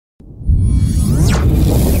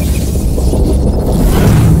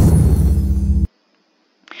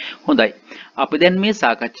හොඳයි. අපි දැන් මේ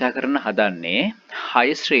සාකච්ඡා කරන්න හදන්නේ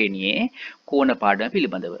 6 ශ්‍රේණියේ කෝණ පාඩම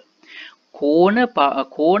පිළිබඳව.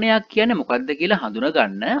 කෝණයක් කියන්නේ මොකක්ද කියලා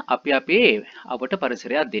හඳුනගන්න අපි අපේ අවට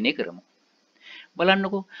පරිසරය අධ්‍යයනය කරමු.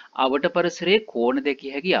 බලන්නකෝ අවට පරිසරයේ කෝණ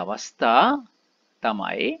දෙකිය හැකි අවස්ථා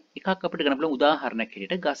තමයි එකක් අපිට ගන්න පුළුවන් උදාහරණයක්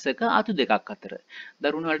හැටියට ගසක අතු දෙකක් අතර.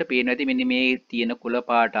 දරුණු වලට පේනවා ඇති මෙන්න මේ තියෙන කුල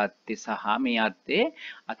පාට අත්තේ සහ මේ අත්තේ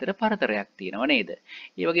අතර පරතරයක් තියෙනව නේද?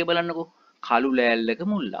 ඒ වගේ බලන්නකෝ කළු ලෑල්ලක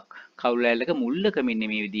මුල්ලක්. කළු ලෑල්ලක මුල්ලක මෙන්න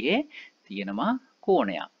මේ විදිහේ තියෙනවා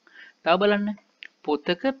කෝණයක්. තව බලන්න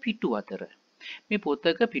පොතක පිටු අතර. මේ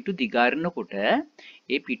පොතක පිටු දිගාරිනකොට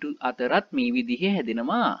ඒ පිටු අතරත් මේ විදිහේ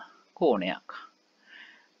හැදෙනවා කෝණයක්.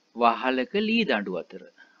 වහලක ලී දඬු අතර.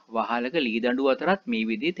 වහලක ලී දඬු අතරත් මේ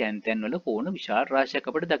විදිහේ තැන් තැන් වල කෝණ විශාල රාශියක්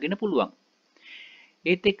අපිට දකින්න පුළුවන්.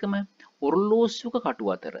 ඒත් එක්කම ඔරලෝසුවක කටු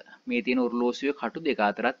අතර මේ තියෙන ඔරලෝසුවේ කටු දෙක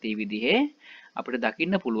අතරත් මේ විදිහේ අපිට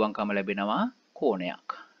දකින්න පුළුවන්කම ලැබෙනවා කෝණයක්.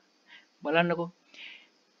 බලන්නකෝ.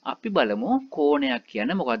 අපි බලමු කෝණයක්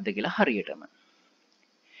කියන්නේ මොකක්ද කියලා හරියටම.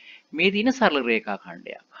 මේ තියෙන සරල රේඛා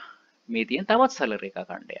khණ්ඩයක්. මේ තියෙන තවත් සරල රේඛා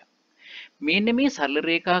khණ්ඩයක්. මෙන්න මේ සරල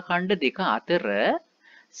රේඛා khණ්ඩ දෙක අතර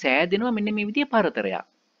සෑදෙනවා මෙන්න මේ විදිහේ පරතරයක්.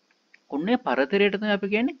 ඔන්නේ පරතරයට තමයි අපි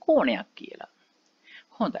කියන්නේ කෝණයක් කියලා.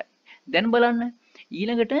 හොඳයි. දැන් බලන්න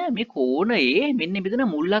ඊළඟට මේ කෝණයේ මෙන්න මෙතන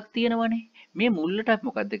මුල්ලක් තියෙනවනේ. මේ මුල්ලට අපි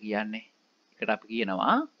මොකද්ද කියන්නේ? ඒකට අපි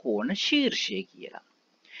කියනවා කෝණ ශීර්ෂය කියලා.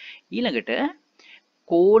 ඊළඟට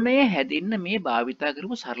කෝණය හැදෙන්න මේ භාවිතා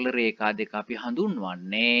කරපු සරල රේඛා දෙක අපි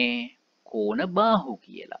හඳුන්වන්නේ කෝණ බාහු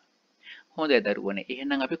කියලා. හොඳයි දරුවනේ.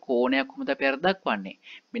 එහෙනම් අපි කෝණයක් කොහොමද අපි අර දක්වන්නේ?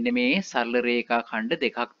 මෙන්න මේ සරල රේඛා ඛණ්ඩ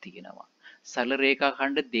දෙකක් තියෙනවා. සරල රේඛා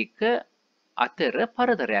ඛණ්ඩ දෙක අතර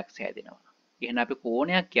පරතරයක් සෑදෙනවා. එහෙනම් අපි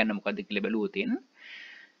කෝණයක් කියන්නේ මොකද්ද කියලා බැලුවොත්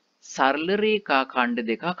සරල රේඛා ඛණ්ඩ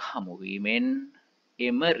දෙකක් හමු වීමෙන්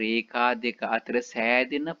එම රේඛා දෙක අතර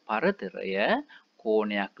සෑදෙන පරතරය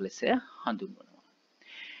කෝණයක් ලෙස හඳුන්වනවා.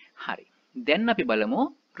 හරි. දැන් අපි බලමු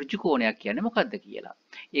ඍජු කෝණයක් කියන්නේ මොකද්ද කියලා.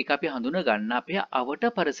 ඒක අපි හඳුන ගන්න අපේ අවට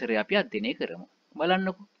පරිසරය අපි අධ්‍යයනය කරමු.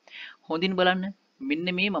 බලන්නකෝ. හොඳින් බලන්න. මෙන්න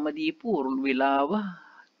මේ මම දීපු ඔරුළු වේලාව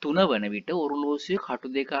 3 වන විට ඔරලෝසුවේ කටු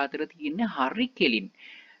දෙක අතර තියෙන්නේ හරි කෙලින්.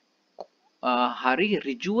 හරි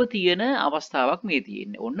ඍජුව තියෙන අවස්ථාවක් මේ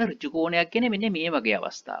තියෙන්නේ. ඔන්න ඍජු කෝණයක් කියන්නේ මෙන්න මේ වගේ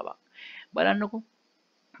අවස්ථාවක්. බලන්නකෝ.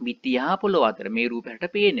 මිත්‍යා පොළොව අතර මේ රූපයට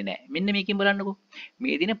පේන්නේ නැහැ. මෙන්න මේකෙන් බලන්නකෝ.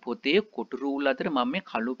 මේ දින පොතේ කොටු රූල් අතර මම මේ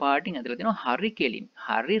කළු පාටින් ඇදලා දෙනවා හරි කෙලින්.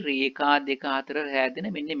 හරි රේඛා දෙක අතර හැදෙන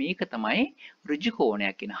මෙන්න මේක තමයි ඍජු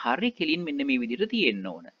කෝණයක් කියන. හරි කෙලින් මෙන්න මේ විදිහට තියෙන්න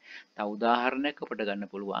ඕන. තව උදාහරණයක් අපිට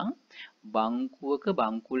ගන්න පුළුවන්. බංකුවක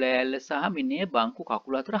බංකු ලෑල්ල සහ මෙන්න බංකු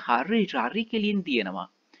කකුල අතර හරි කෙලින් තියෙනවා.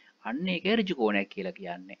 අන්න ඒකයි ඍජු කෝණයක් කියලා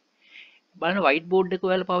කියන්නේ. බලන්න වයිට් බෝඩ් එක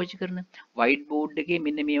ඔයාලා පාවිච්චි කරන වයිට් බෝඩ් එකේ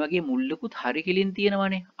මෙන්න මේ වගේ මුල්ලකුත් හරි කෙලින්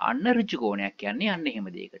තියෙනවානේ. අන්න ඍජු කෝණයක් කියන්නේ අන්න එහෙම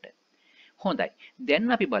දෙයකට. හොඳයි.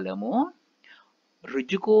 දැන් අපි බලමු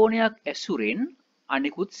ඍජු කෝණයක් ඇසුරෙන්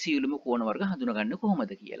අනිකුත් සියලුම කෝණ වර්ග හඳුනගන්නේ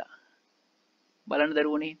කොහොමද කියලා. බලන්න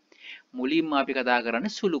දරුවනේ. මුලින්ම අපි කතා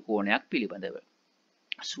කරන්නේ සුළු කෝණයක් පිළිබඳව.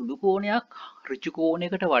 සුළු කෝණයක් ඍජු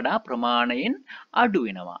කෝණයකට වඩා ප්‍රමාණයෙන් අඩු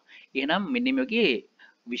වෙනවා. එහෙනම් මෙන්න මේ වගේ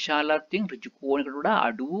විශාලත්වයෙන් ඍජු කෝණයකට වඩා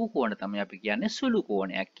අඩු වූ කෝණ තමයි අපි කියන්නේ සුළු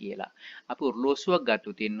කෝණයක් කියලා. අපි ඔරලෝසුවක්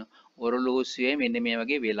ගත්තොත් ඔරලෝසුවේ මෙන්න මේ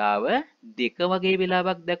වගේ වෙලාව දෙක වගේ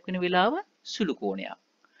වෙලාවක් දක්වන වෙලාව සුළු කෝණයක්.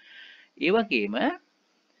 ඒ වගේම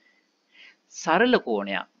සරල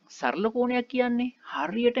කෝණයක්. සරල කෝණයක් කියන්නේ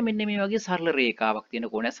හරියට මෙන්න මේ වගේ සරල රේඛාවක් තියෙන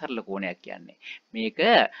කෝණයක් සරල කෝණයක් කියන්නේ. මේක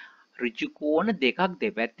ඍජු කෝණ දෙකක්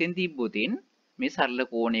දෙපැත්තෙන් තිබ්බොත් මේ සරල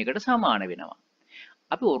කෝණයකට සමාන වෙනවා.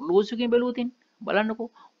 අපි ඔරලෝසුවකින් බැලුවොත් බලන්නකෝ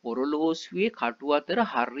ඔරලෝසුවේ කටු අතර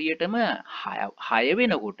හරියටම 6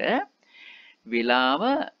 වෙනකොට වෙලාව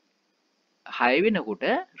 6 වෙනකොට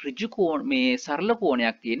ඍජු කෝණ මේ සරල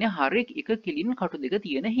කෝණයක් තියෙන්නේ හරිය එක කෙලින් කටු දෙක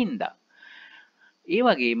තියෙන හින්දා. ඒ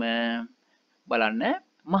වගේම බලන්න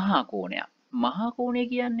මහා කෝණයක්. මහා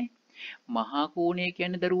කෝණය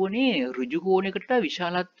කියන්නේ දරුවනේ ඍජු කෝණයකට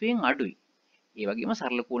විශාලත්වයෙන් අඩුයි. ඒ වගේම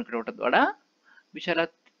සරල කෝණයකට වඩා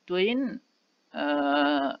විශාලත්වයෙන්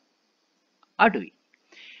අඩුයි.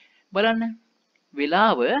 බලන්න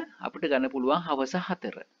වෙලාව අපිට ගන්න පුළුවන් හවස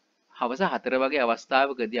 4. හවස 4 වගේ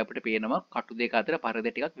අවස්ථාවකදී අපිට පේනවා කටු දෙක අතර පරද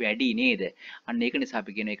ටිකක් වැඩි නේද? අන්න ඒක නිසා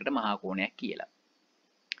අපි කියන එකට මහා කෝණයක් කියලා.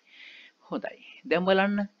 හොඳයි. දැන්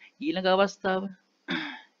බලන්න ඊළඟ අවස්ථාව.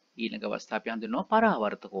 ඊළඟ අවස්ථාව අපි හඳුන්වනවා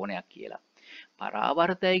පරාවර්ත කෝණයක් කියලා.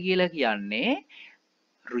 පරාවර්තය කියලා කියන්නේ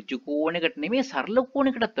ඍජු කෝණයකට නෙමෙයි සරල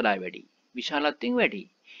කෝණයකටත් වඩා වැඩි. විශාලත්වයෙන් වැඩි.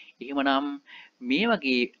 එහෙමනම් මේ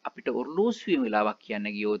වගේ අපිට ඔරලෝසුවේ වෙලාවක් කියන්න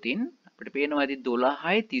ගියොත් අපිට පේනවා ඇති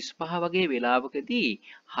 12:35 වගේ වෙලාවකදී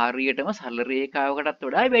හරියටම සරල රේඛාවකටත්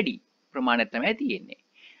වඩා වැඩි ප්‍රමාණයක් තමයි තියෙන්නේ.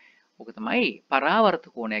 ඕක තමයි පරාවර්ත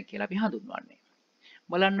කෝණයක් කියලා අපි හඳුන්වන්නේ.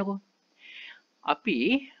 බලන්නකෝ. අපි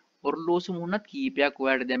ඔරලෝසු මුහුණත් කීපයක්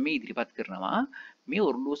ඔයාලට දැන් මේ ඉදිරිපත් කරනවා. මේ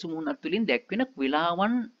ඔරලෝසු මුහුණත් තුලින් දැක්වෙන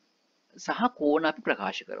වෙලාවන් සහ කෝණ අපි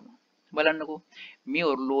ප්‍රකාශ කරමු. බලන්නකෝ. මේ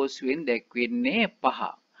ඔරලෝසුවෙන් දැක්වෙන්නේ 5.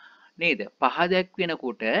 නේද? 5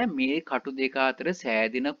 දැක්වෙනකොට මේ කටු දෙක අතර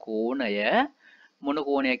සෑදෙන කෝණය මොන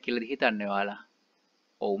කෝණයක් කියලාද හිතන්නේ ඔයාලා?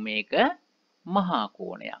 ඔව් මේක මහා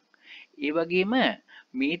කෝණයක්. ඒ වගේම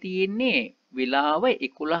මේ තියෙන්නේ වෙලාව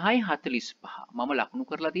 11:45. මම ලකුණු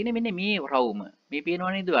කරලා තියෙන්නේ මෙන්න මේ රවුම. මේ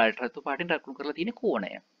පේනවා නේද ඔයාලට? රතු පාටින් ලකුණු කරලා තියෙන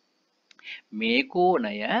කෝණය. මේ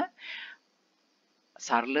කෝණය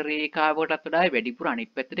සරල රේඛාවකටත් වඩා වැඩිපුර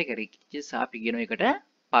අනිත් පැත්තට කැරකිච්ච නිසා අපි කියන එකට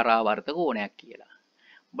පරාවර්ත කෝණයක් කියලා.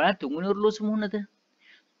 බලන්න තුන්වෙනි ඔරලෝසු මුහුණද?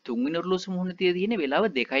 තුන්වෙනි ඔරලෝසු මුහුණේ තියෙන වෙලාව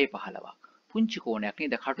 2:15ක්. පුංචි කෝණයක්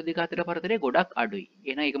නේද? කටු දෙක අතර පරතරය ගොඩක් අඩුයි.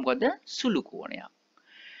 එහෙනම් ඒක මොකද්ද? සුළු කෝණයක්.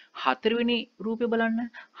 හතරවෙනි රූපේ බලන්න.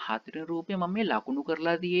 හතරවෙනි රූපේ මම මේ ලකුණු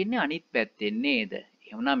කරලා තියෙන්නේ අනිත් පැත්තෙන් නේද?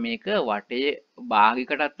 එහෙනම් මේක වටේ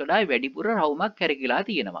භාගයකටත් වඩා වැඩිපුර රවුමක් කැරකිලා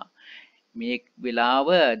තියෙනවා. මේ වෙලාව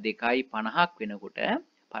 2:50ක් වෙනකොට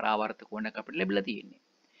පරාවර්ත කෝණයක් අපිට ලැබිලා තියෙන්නේ.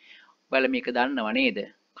 ඔයාලා මේක දන්නව නේද?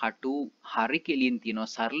 කටු හරි කෙලින්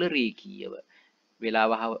තියෙනවා සරල රේඛීයව.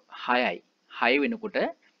 වෙලාව 6යි. 6 වෙනකොට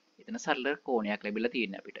එතන සරල කෝණයක් ලැබිලා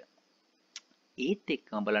තියෙන්නේ අපිට. ඒත්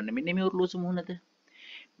එක්කම බලන්න මෙන්න මේ ඔරලෝසු මුහුණද?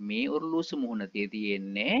 මේ ඔරලෝසු මුහුණේ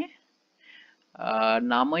තියෙන්නේ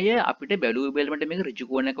 9 අපිට බැලුව බැලමට මේක ඍජු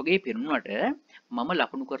කෝණයක් වගේ පෙනුනට මම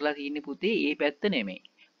ලකුණු කරලා තියෙන්නේ පුතේ මේ පැත්ත නෙමෙයි.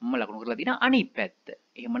 මම ලකුණු කරලා තියෙන අනිත් පැත්ත.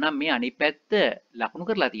 එහෙමනම් මේ අනිත් පැත්ත ලකුණු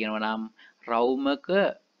කරලා තියෙනවා නම් රවුමක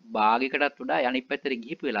භාගයකටත් වඩා අනිත් පැත්තට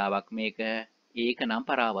ගිහිපු වෙලාවක් මේක ඒක නම්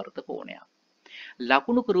පරාවර්ත කෝණයක්.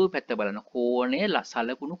 ලකුණු කරව පැත්ත බලන කෝණය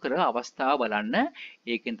සලකුණු කර අවස්ථාව බලන්න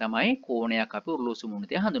ඒකෙන් තමයි කෝණයක් අපි ඔරලෝසු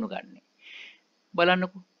මුහුණේ හඳුනගන්නේ.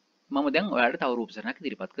 බලන්නකෝ මම දැන් ඔයාලට තව රූප සටහනක්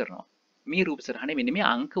ඉදිරිපත් කරනවා. මේ රූප සටහනේ මෙන්න මේ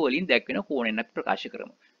අංක වලින් දැක්වෙන කෝණයක් අපි ප්‍රකාශ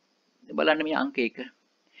කරමු. බලන්න මේ අංක 1.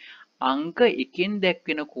 අංක 1ෙන්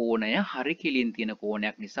දැක්වෙන කෝණය හරි කෙලින් තියෙන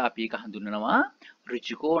කෝණයක් නිසා අපි ඒක හඳුන්වනවා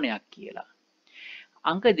ඍජු කෝණයක් කියලා.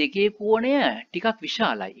 අංක 2 කෝණය ටිකක්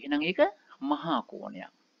විශාලයි. එහෙනම් ඒක මහා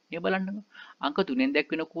කෝණයක්. මේ බලන්නකෝ. අංක 3ෙන්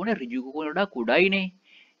දැක්වෙන කෝණය ඍජු කෝණයට වඩා කුඩායිනේ.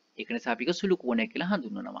 ඒක නිසා අපි ඒක සුළු කෝණයක් කියලා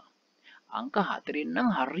හඳුන්වනවා. අංක 4ෙන් නම්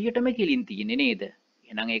හරියටම කෙලින් තියෙන්නේ නේද?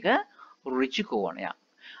 එහෙනම් ඒක ඍජු කෝණයක්.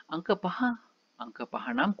 අංක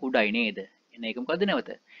 5 නම් කුඩායි නේද? එහෙනම් ඒක මොකද නැවත?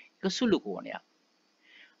 ඒක සුළු කෝණයක්.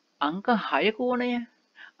 අංක 6 කෝණය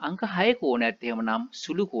අංක 6 කෝණයත් එහෙමනම්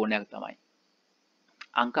සුළු කෝණයක් තමයි.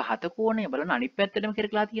 අංක 7 කෝණය බලන්න අනිත් පැත්තටම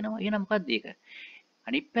කරකලා තියෙනවා. එහෙනම් මොකද්ද ඒක?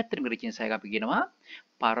 අනිත් පැත්තටම කරකින නිසා එක අපි කියනවා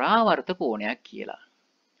පරාවර්ත කෝණයක් කියලා.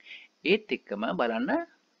 ඒත් එක්කම බලන්න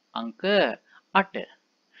අංක 8.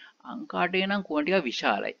 අංක 8 නම් කෝණ ටික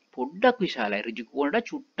විශාලයි. පොඩ්ඩක් විශාලයි. ඍජු කෝණයට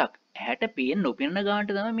චුට්ටක් ඇහැට පේන්න නොපෙනෙන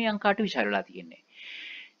ගානට තමයි මේ අංක 8 විශාල වෙලා තියෙන්නේ.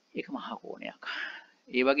 ඒක මහා කෝණයක්.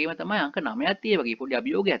 ඒ වගේම තමයි අංක 9ත් ඒ වගේ පොඩි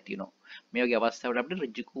අභියෝගයක් තියෙනවා. මේ වගේ අවස්ථාවකට අපිට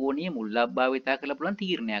ඍජු කෝණීය මුල්ලබ්භාවිතා කරලා පුළුවන්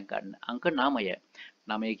තීරණයක් ගන්න. අංක 9.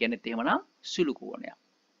 9 කියන්නේත් එහෙමනම් සුළු කෝණයක්.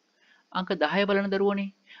 අංක 10 බලන දරුවනේ.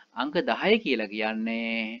 අංක 10 කියලා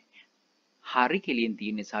කියන්නේ හරි කෙලින්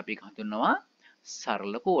තියෙන නිසා අපි හඳුන්වනවා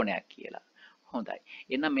සරල කෝණයක් කියලා. හොඳයි.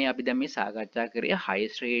 එහෙනම් මේ අපි දැන් මේ සාකච්ඡා කරේ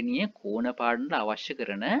 6 ශ්‍රේණියේ කෝණ පාඩමට අවශ්‍ය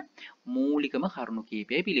කරන මූලිකම කරුණු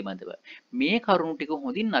කීපය පිළිබඳව. මේ කරුණු ටික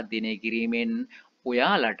හොඳින් අධ්‍යයනය කිරීමෙන්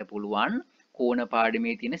ඔයාලට පුළුවන් කෝණ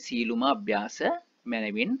පාඩමේ තියෙන සීලුම අභ්‍යාස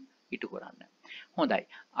මැනවින් ඉටු කරන්න. හොඳයි.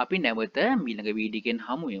 අපි නැවත ඊළඟ වීඩියෝ එකෙන්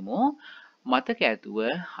හමු වෙමු. මතක ඇතුව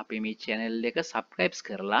අපේ මේ channel එක subscribe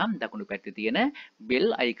කරලා දකුණු පැත්තේ තියෙන bell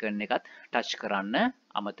icon එකත් touch කරන්න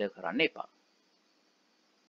අමතක කරන්න එපා.